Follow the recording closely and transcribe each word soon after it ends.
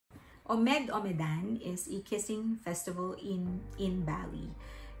Omed Omedan is a kissing festival in Bali.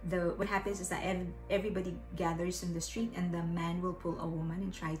 What happens is that everybody gathers in the street, and the man will pull a woman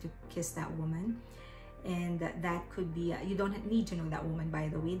and try to kiss that woman. And that could be, you don't need to know that woman, by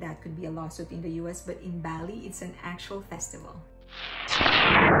the way. That could be a lawsuit in the US, but in Bali, it's an actual festival.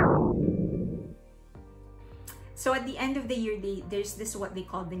 So at the end of the year, there's this what they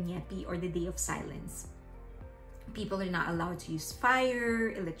call the Nyepi, or the Day of Silence. People are not allowed to use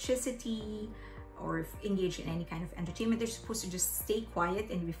fire, electricity, or engage in any kind of entertainment. They're supposed to just stay quiet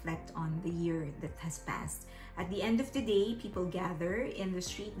and reflect on the year that has passed. At the end of the day, people gather in the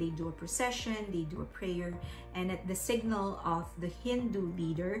street, they do a procession, they do a prayer, and at the signal of the Hindu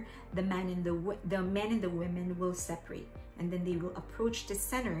leader, the men and the women will separate, and then they will approach the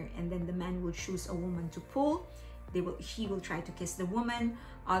center, and then the man will choose a woman to pull. He will try to kiss the woman.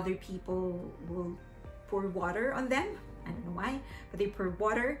 Other people will pour water on them. I don't know why, but they pour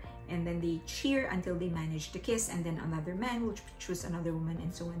water, and then they cheer until they manage to kiss, and then another man will choose another woman,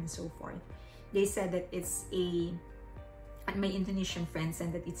 and so on and so forth. They said that it's my Indonesian friend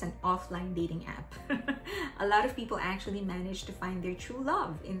said that it's an offline dating app. A lot of people actually manage to find their true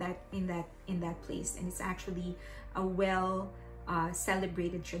love in that place, and it's actually a well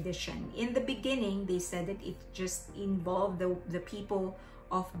celebrated tradition. In the beginning, they said that it just involved the people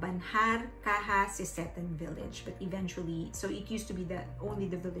of Banhar Kaha Sisetan village, but eventually, so it used to be that only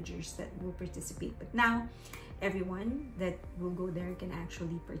the villagers that will participate, but now everyone that will go there can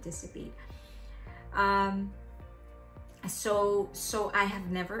actually participate. So I have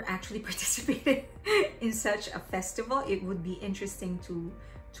never actually participated in such a festival. It would be interesting to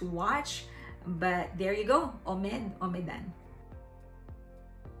watch, but there you go, Omed Omedan.